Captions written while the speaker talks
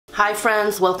Hi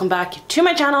friends, welcome back to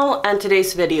my channel and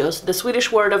today's videos. The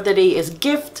Swedish word of the day is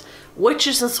gift, which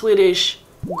is in Swedish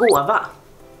gåva.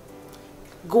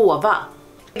 Gåva.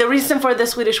 The reason for the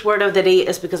Swedish word of the day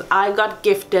is because I got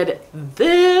gifted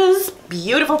this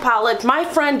beautiful palette. My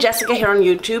friend Jessica here on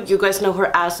YouTube, you guys know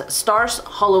her as Stars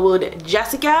Hollywood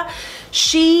Jessica.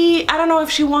 I don't know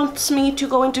if she wants me to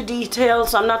go into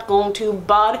details, I'm not going to,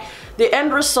 but the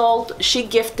end result, she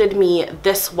gifted me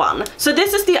this one. So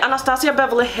this is the Anastasia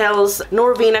Beverly Hills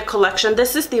Norvina collection.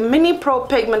 This is the Mini Pro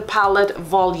Pigment Palette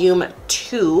Volume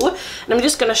 2. And I'm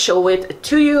just gonna show it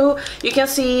to you. You can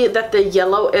see that the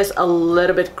yellow is a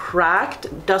little bit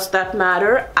cracked. Does that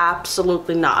matter?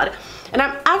 Absolutely not. And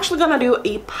I'm actually gonna do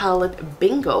a palette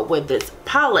bingo with this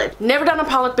palette. Never done a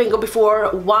palette bingo before.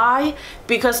 Why?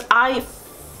 Because I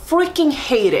freaking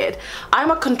hate it. I'm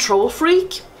a control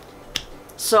freak.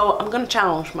 So I'm gonna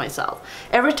challenge myself.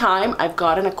 Every time I've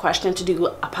gotten a question to do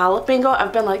a palette bingo,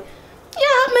 I've been like,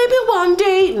 yeah, maybe one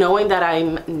day, knowing that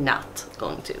I'm not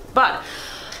going to. But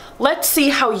let's see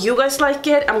how you guys like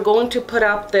it. I'm going to put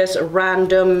up this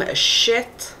random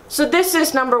shit. So this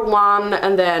is number 1,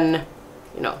 and then,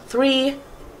 you know, 3,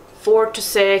 4 to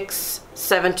 6,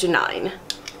 7 to 9.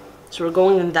 So we're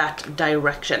going in that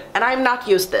direction. And I've not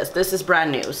used this. This is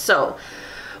brand new. So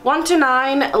 1 to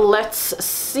 9, let's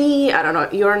see. I don't know,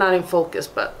 you're not in focus,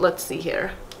 but let's see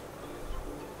here.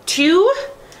 2,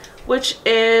 which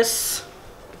is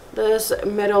this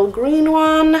middle green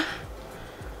one.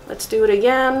 Let's do it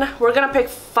again. We're gonna pick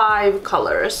 5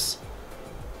 colors.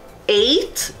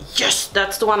 8, yes,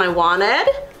 that's the one I wanted.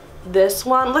 This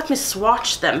one, let me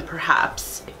swatch them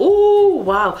perhaps. Oh,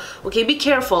 wow. Okay, be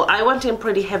careful. I went in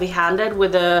pretty heavy-handed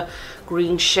with a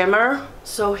green shimmer.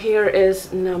 So here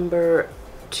is number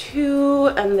 2,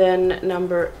 and then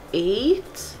number 8.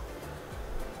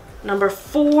 Number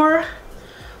 4,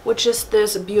 which is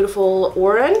this beautiful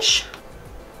orange.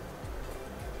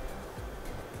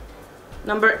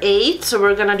 Number 8, so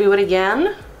we're gonna do it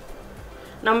again.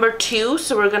 Number 2,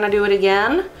 so we're gonna do it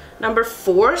again. Number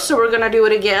 4, so we're gonna do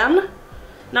it again.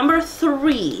 Number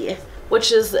 3,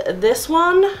 which is this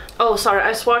one. Oh, sorry,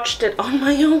 I swatched it on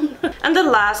my own. And the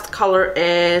last color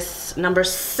is number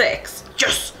 6.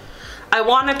 Yes! I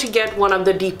wanted to get one of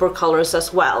the deeper colors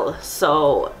as well.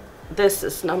 So this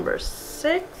is number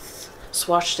 6.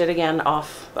 Swatched it again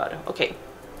off, but okay.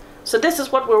 So this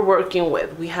is what we're working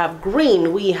with. We have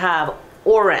green, we have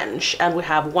orange, and we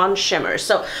have 1 shimmer.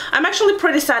 So I'm actually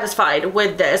pretty satisfied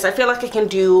with this. I feel like I can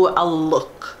do a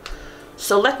look.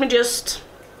 So let me just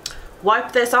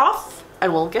wipe this off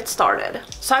and we'll get started.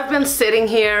 So I've been sitting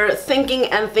here thinking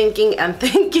and thinking and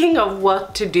thinking of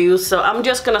what to do. So I'm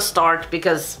just gonna start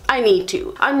because I need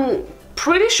to. I'm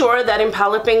pretty sure that in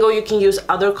palette bingo you can use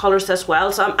other colors as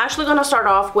well. So I'm actually gonna start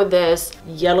off with this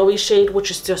yellowy shade,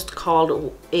 which is just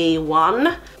called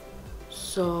A1.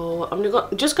 So I'm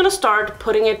just gonna start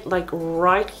putting it like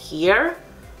right here,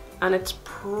 and it's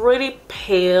pretty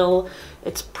pale,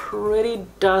 it's pretty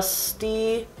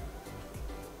dusty.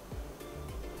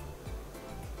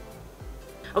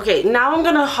 Okay, now I'm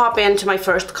gonna hop into my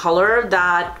first color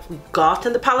that we got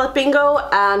in the palette bingo,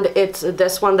 and it's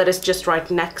this one that is just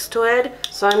right next to it.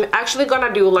 So I'm actually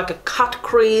gonna do like a cut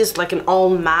crease, like an all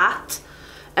matte,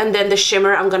 and then the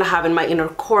shimmer I'm gonna have in my inner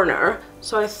corner.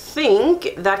 So I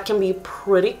think that can be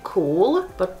pretty cool,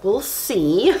 but we'll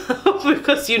see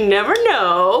because you never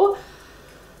know.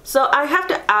 So I have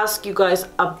to ask you guys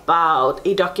about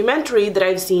a documentary that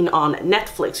I've seen on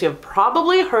Netflix. You've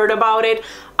probably heard about it.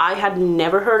 I had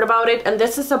never heard about it, and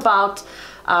this is about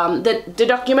the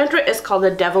documentary is called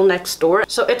The Devil Next Door.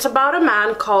 So it's about a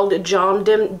man called John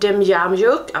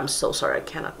Demjanjuk. I'm so sorry, I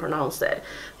cannot pronounce it,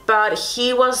 but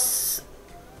he was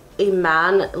a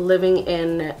man living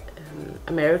in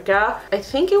America. I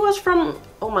think it was from,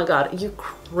 oh my god,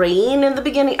 Ukraine in the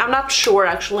beginning. I'm not sure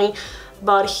actually,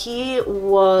 but he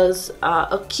was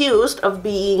accused of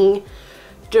being,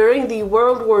 during the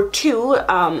World War II,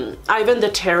 Ivan the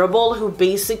Terrible, who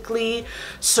basically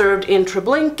served in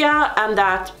Treblinka, and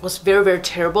that was very, very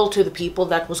terrible to the people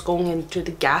that was going into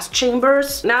the gas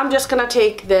chambers. Now I'm just gonna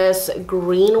take this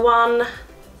green one,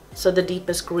 so the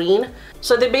deepest green.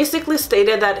 So they basically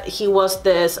stated that he was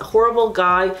this horrible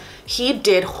guy. He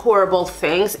did horrible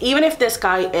things. Even if this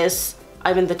guy is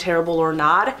Ivan the Terrible or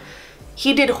not,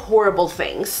 he did horrible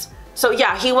things. So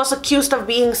yeah, he was accused of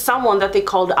being someone that they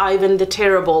called Ivan the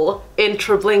Terrible in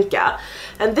Treblinka.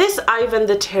 And this Ivan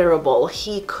the Terrible,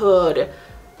 he could,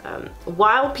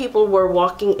 while people were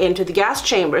walking into the gas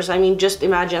chambers, I mean, just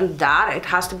imagine that, it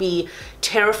has to be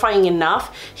terrifying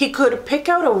enough. He could pick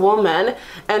out a woman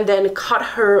and then cut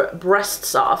her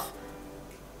breasts off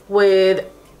with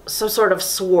some sort of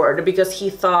sword because he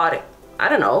thought, I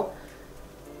don't know,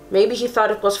 maybe he thought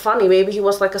it was funny. Maybe he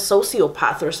was like a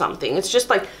sociopath or something. It's just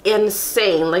like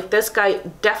insane. Like this guy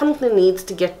definitely needs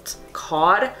to get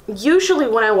caught. Usually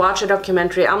when I watch a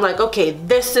documentary, I'm like, okay,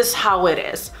 this is how it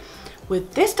is.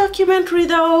 With this documentary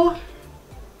though,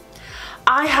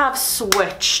 I have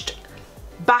switched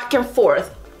back and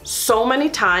forth so many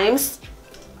times.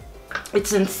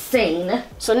 It's insane.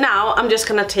 So now I'm just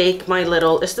gonna take my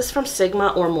little, is this from Sigma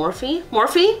or Morphe?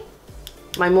 Morphe?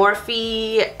 My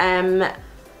Morphe,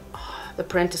 the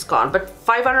print is gone, but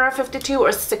 552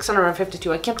 or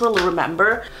 652, I can't really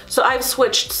remember. So I've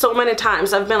switched so many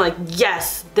times. I've been like,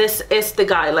 yes, this is the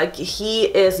guy, like he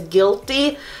is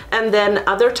guilty. And then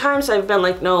other times I've been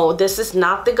like, no, this is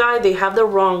not the guy. They have the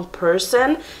wrong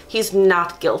person. He's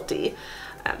not guilty.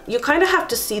 You kind of have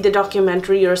to see the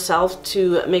documentary yourself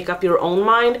to make up your own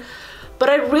mind. But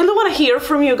I really want to hear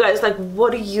from you guys, like,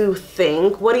 what do you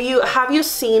think? Have you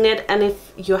seen it? And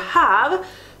if you have,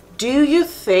 do you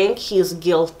think he's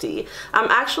guilty?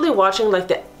 I'm actually watching like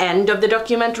the end of the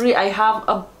documentary. I have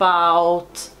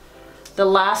about the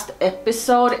last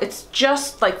episode. It's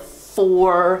just like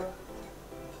 4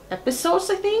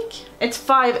 episodes, I think. It's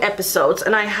 5 episodes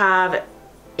and I have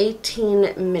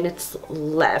 18 minutes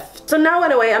left. So now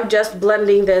anyway, I'm just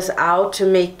blending this out to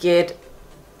make it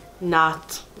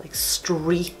not like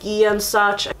streaky and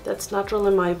such. That's not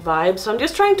really my vibe, so I'm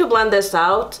just trying to blend this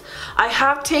out. I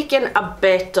have taken a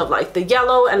bit of like the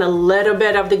yellow and a little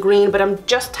bit of the green, but I'm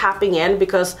just tapping in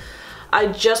because I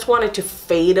just want it to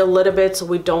fade a little bit so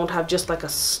we don't have just like a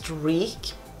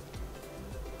streak.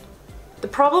 The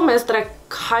problem is that I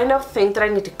kind of think that I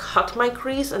need to cut my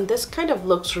crease, and this kind of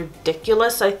looks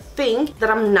ridiculous. I think that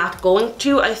I'm not going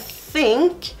to. I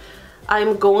think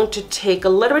I'm going to take a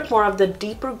little bit more of the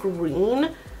deeper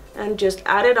green and just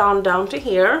add it on down to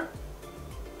here.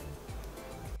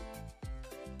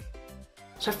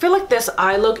 So I feel like this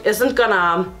eye look isn't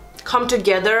gonna come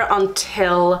together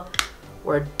until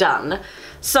we're done.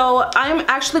 So I'm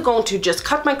actually going to just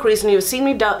cut my crease, and you've seen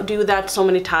me do that so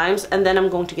many times, and then I'm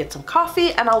going to get some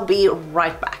coffee and I'll be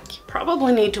right back.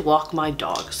 Probably need to walk my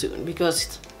dog soon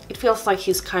because it feels like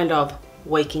he's kind of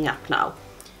waking up now.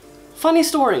 Funny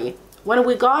story, when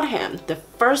we got him, the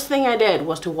first thing I did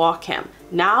was to walk him.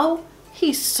 Now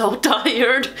he's so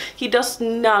tired, he does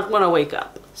not want to wake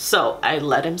up. So I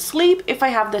let him sleep if I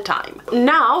have the time.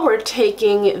 Now we're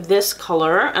taking this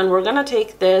color and we're gonna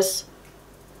take this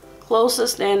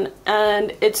closest in,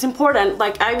 and it's important,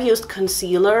 like I've used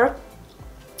concealer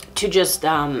to just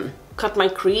cut my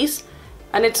crease,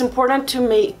 and it's important to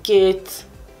make it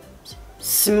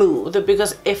smooth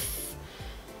because if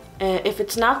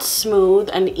it's not smooth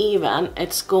and even,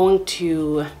 it's going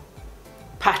to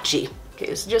patchy.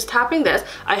 Okay, so just tapping this.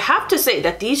 I have to say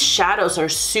that these shadows are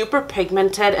super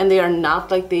pigmented and they are not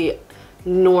like the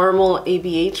normal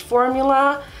ABH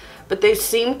formula, but they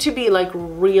seem to be like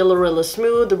really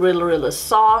smooth, really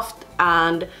soft,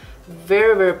 and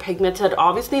very pigmented.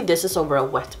 Obviously this is over a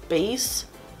wet base,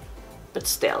 but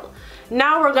still.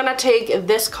 Now we're gonna take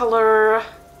this color,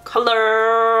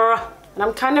 and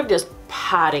I'm kind of just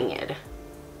patting it.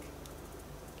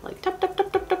 Like tap.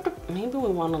 Maybe we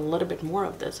want a little bit more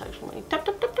of this actually. Tap.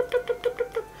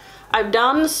 I've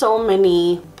done so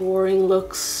many boring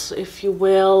looks, if you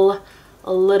will,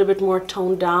 a little bit more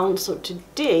toned down. So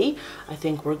today I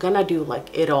think we're gonna do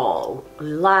like it all.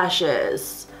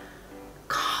 Lashes,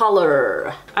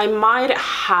 color. I might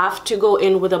have to go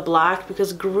in with a black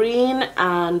because green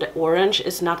and orange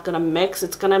is not gonna mix.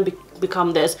 It's gonna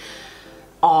become this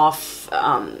off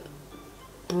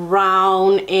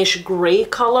brownish gray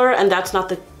color, and that's not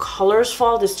the color's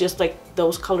fault. It's just like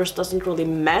those colors doesn't really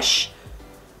mesh.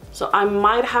 So I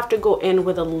might have to go in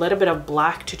with a little bit of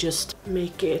black to just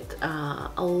make it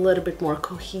a little bit more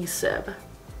cohesive.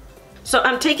 So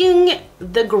I'm taking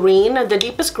the green, the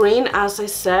deepest green, as I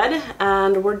said,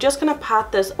 and we're just gonna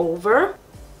pat this over.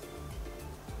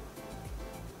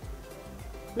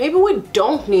 Maybe we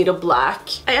don't need a black.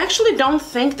 I actually don't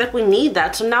think that we need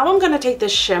that. So now I'm gonna take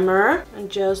this shimmer and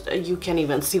just, you can't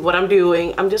even see what I'm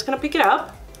doing. I'm just gonna pick it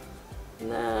up and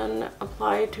then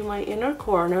apply it to my inner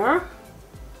corner.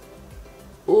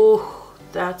 Ooh,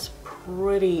 that's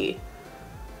pretty.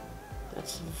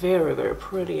 That's very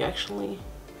pretty actually.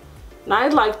 And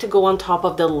I'd like to go on top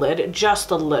of the lid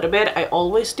just a little bit. I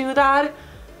always do that.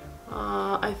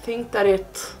 I think that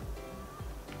it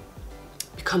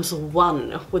becomes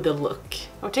one with the look.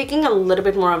 I'm taking a little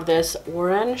bit more of this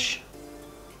orange,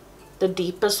 the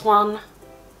deepest one,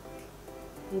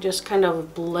 and just kind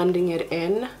of blending it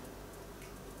in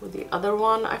with the other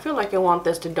one. I feel like I want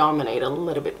this to dominate a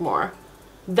little bit more.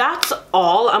 that's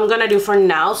all I'm gonna do for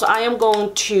now. So I am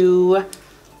going to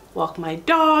walk my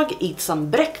dog, eat some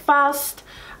breakfast,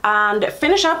 and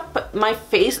finish up my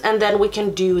face, and then we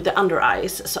can do the under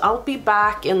eyes. So I'll be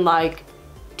back in like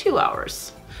 2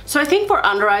 hours. So I think for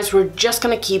under eyes, we're just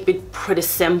gonna keep it pretty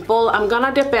simple. I'm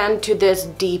gonna dip into this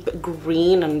deep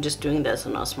green. I'm just doing this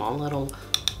in a small little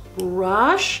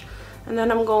brush. And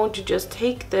then I'm going to just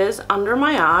take this under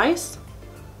my eyes.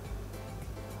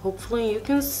 Hopefully you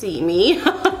can see me.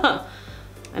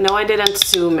 I know I didn't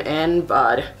zoom in,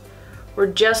 but we're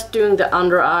just doing the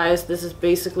under eyes. This is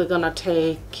basically gonna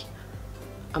take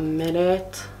a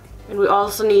minute. And we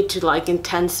also need to like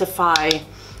intensify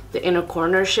the inner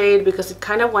corner shade because it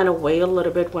kind of went away a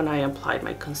little bit when I applied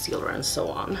my concealer and so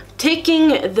on.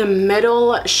 Taking the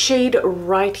middle shade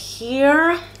right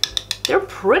here. They're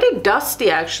pretty dusty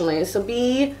actually, so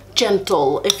be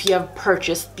gentle if you have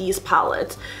purchased these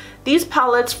palettes. These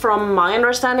palettes, from my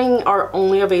understanding, are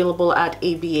only available at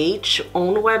ABH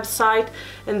own website.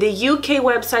 And the UK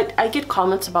website, I get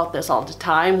comments about this all the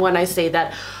time when I say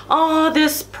that, oh,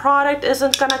 this product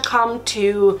isn't gonna come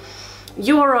to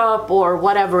Europe or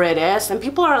whatever it is. And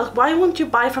people are like, why won't you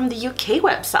buy from the UK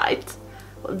website?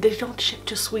 Well, they don't ship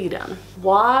to Sweden.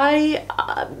 Why?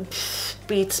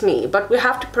 Beats me. But we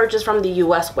have to purchase from the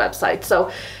US website.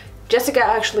 So Jessica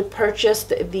actually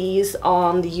purchased these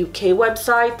on the UK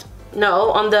website.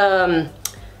 No, on the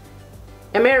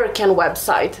American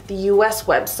website, the US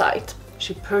website.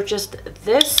 She purchased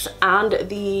this and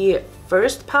the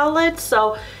first palette.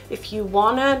 So if you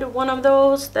wanted one of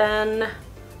those, then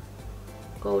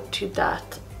go to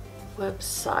that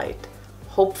website.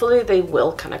 Hopefully they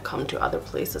will kind of come to other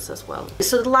places as well.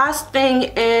 So the last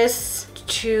thing is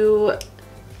to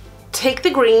take the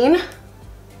green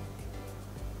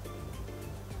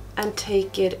and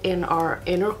take it in our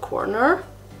inner corner.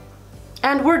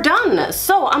 And we're done.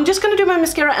 So I'm just gonna do my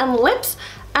mascara and lips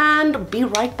and be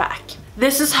right back.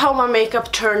 This is how my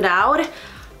makeup turned out.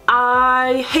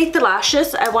 I hate the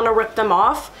lashes. I wanna rip them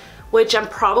off, which I'm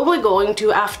probably going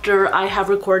to after I have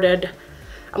recorded.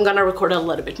 I'm gonna record a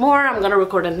little bit more. I'm gonna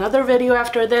record another video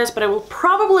after this, but I will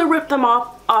probably rip them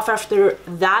off after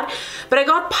that. But I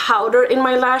got powder in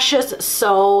my lashes,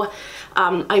 so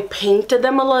I painted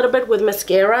them a little bit with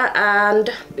mascara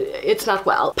and it's not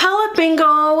well. Palette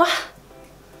bingo.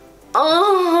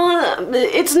 Oh,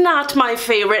 it's not my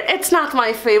favorite. It's not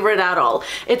my favorite at all.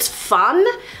 It's fun.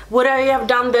 Would I have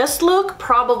done this look?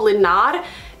 Probably not.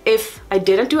 If I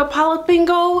didn't do a palette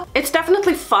bingo, it's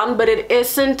definitely fun, but it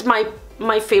isn't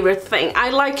my favorite thing. I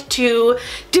like to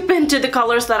dip into the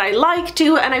colors that I like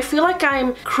to, and I feel like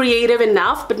I'm creative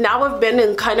enough, but now I've been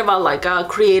in kind of a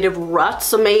creative rut,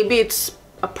 so maybe it's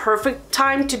a perfect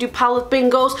time to do palette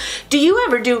bingos. Do you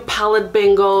ever do palette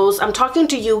bingos? I'm talking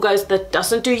to you guys that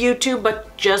doesn't do YouTube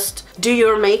but just do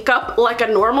your makeup like a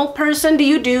normal person. Do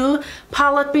you do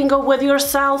palette bingo with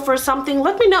yourself or something?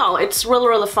 Let me know. It's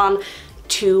really fun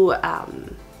to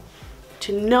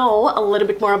know a little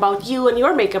bit more about you and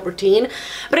your makeup routine.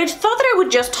 But I thought that I would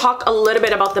just talk a little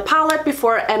bit about the palette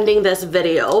before ending this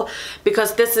video,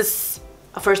 because this is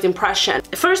a first impression.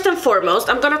 First and foremost,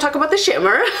 I'm gonna talk about the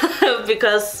shimmer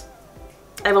because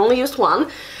I've only used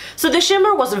one. So the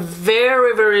shimmer was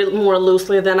very more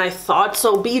loosely than I thought,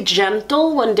 so be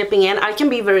gentle when dipping in. I can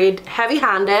be very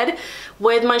heavy-handed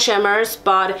with my shimmers,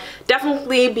 but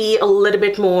definitely be a little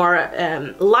bit more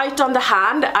light on the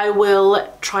hand. I will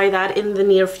try that in the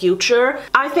near future.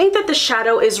 I think that the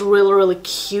shadow is really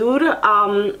cute.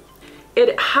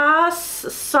 It has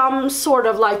some sort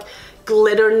of like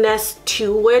glitterness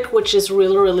to it, which is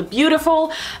really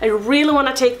beautiful. I really want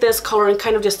to take this color and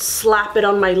kind of just slap it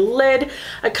on my lid.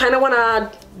 I kind of want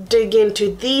to dig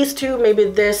into these two, maybe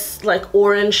this like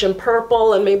orange and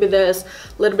purple, and maybe this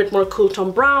little bit more cool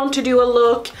tone brown to do a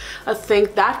look. I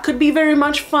think that could be very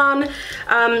much fun.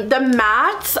 The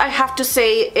mattes, I have to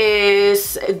say,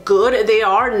 is good. They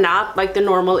are not like the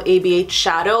normal ABH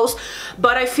shadows,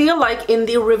 but I feel like in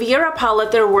the Riviera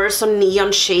palette there were some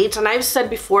neon shades, and I've said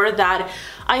before that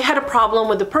I had a problem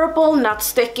with the purple not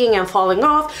sticking and falling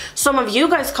off. Some of you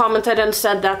guys commented and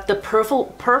said that the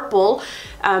purple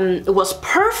was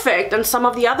perfect, and some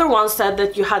of the other ones said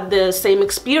that you had the same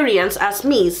experience as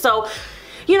me. So,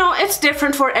 you know, it's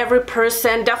different for every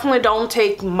person. Definitely don't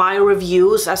take my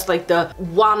reviews as like the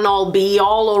one all be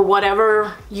all or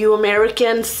whatever you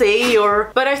Americans say,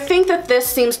 but I think that this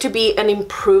seems to be an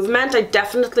improvement. I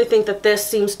definitely think that this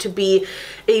seems to be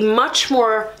a much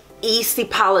more easy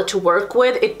palette to work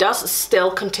with. It does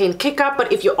still contain kick up,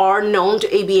 but if you are known to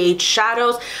ABH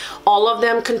shadows, all of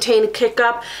them contain kick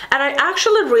up, and I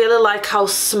actually really like how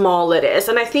small it is.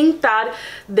 And I think that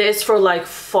this for like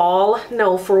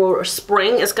for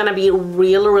spring is gonna be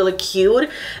really cute.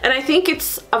 And I think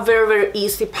it's a very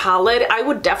easy palette. I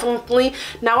would definitely,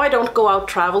 now I don't go out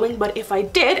traveling, but if I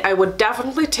did, I would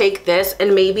definitely take this,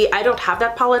 and maybe, I don't have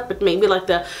that palette, but maybe like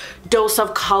the Dose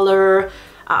of Color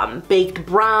baked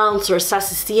browns or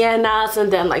sassy siennas,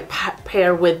 and then like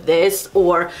pair with this,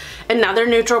 or another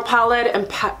neutral palette and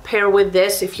pair with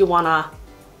this if you wanna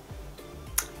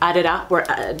add it up or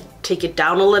take it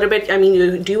down a little bit. I mean,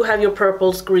 you do have your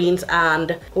purples, greens,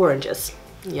 and oranges,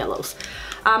 yellows.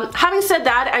 Having said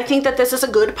that, I think that this is a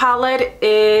good palette.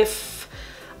 If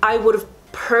I would have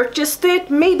purchased it,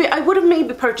 maybe I would have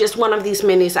maybe purchased one of these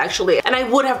minis actually, and I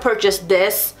would have purchased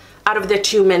this out of the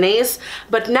two minis,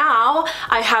 but now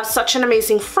I have such an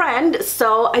amazing friend,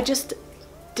 so I just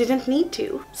didn't need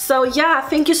to. So yeah,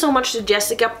 thank you so much to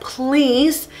Jessica.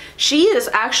 Please, she is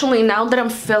actually, now that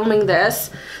I'm filming this,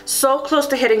 so close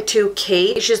to hitting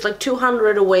 2K. She's like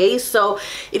 200 away, so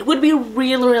it would be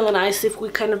really nice if we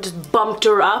kind of just bumped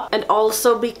her up. And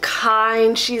also be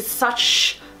kind. She's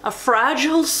such a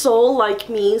fragile soul like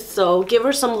me, so give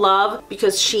her some love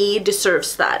because she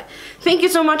deserves that. Thank you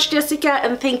so much, Jessica,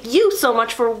 and thank you so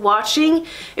much for watching.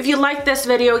 If you liked this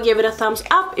video, give it a thumbs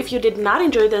up. If you did not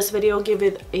enjoy this video, give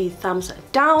it a thumbs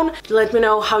down. Let me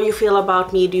know how you feel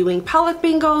about me doing palette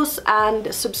bingos,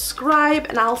 and subscribe,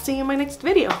 and I'll see you in my next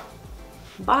video.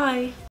 Bye!